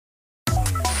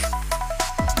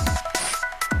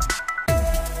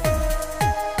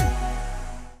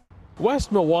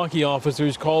West Milwaukee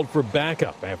officers called for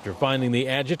backup after finding the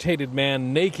agitated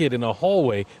man naked in a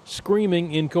hallway,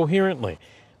 screaming incoherently.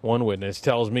 One witness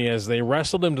tells me as they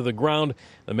wrestled him to the ground,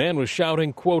 the man was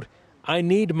shouting, quote, "I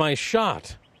need my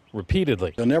shot,"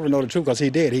 repeatedly. They'll never know the truth because he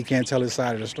did. He can't tell his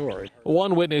side of the story.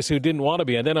 One witness who didn't want to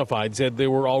be identified said there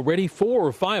were already 4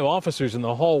 or 5 officers in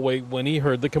the hallway when he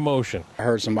heard the commotion. I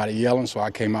heard somebody yelling, so I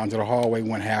came out into the hallway,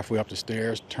 went halfway up the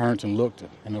stairs, turned and looked,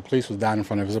 and the police was down in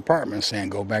front of his apartment saying,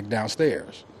 "Go back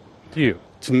downstairs." To you?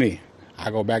 To me. I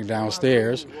go back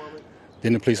downstairs.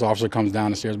 Then the police officer comes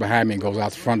down the stairs behind me and goes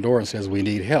out the front door and says, "We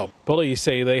need help." Police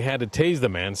say they had to tase the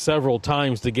man several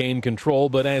times to gain control,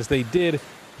 but as they did,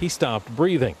 he stopped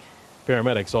breathing.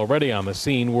 Paramedics already on the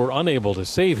scene were unable to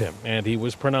save him, and he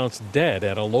was pronounced dead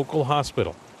at a local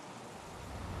hospital.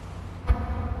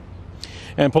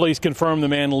 And police confirm the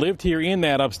man lived here in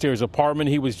that upstairs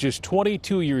apartment. He was just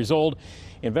 22 years old.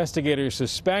 Investigators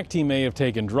suspect he may have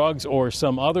taken drugs or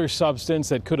some other substance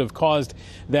that could have caused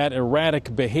that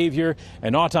erratic behavior.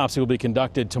 An autopsy will be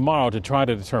conducted tomorrow to try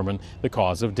to determine the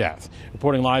cause of death.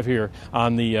 Reporting live here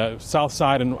on the south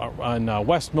side in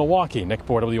West Milwaukee, Nick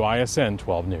Board, WISN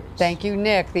 12 News. Thank you,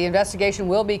 Nick. The investigation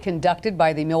will be conducted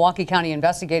by the Milwaukee County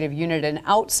Investigative Unit, an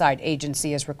outside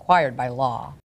agency as required by law.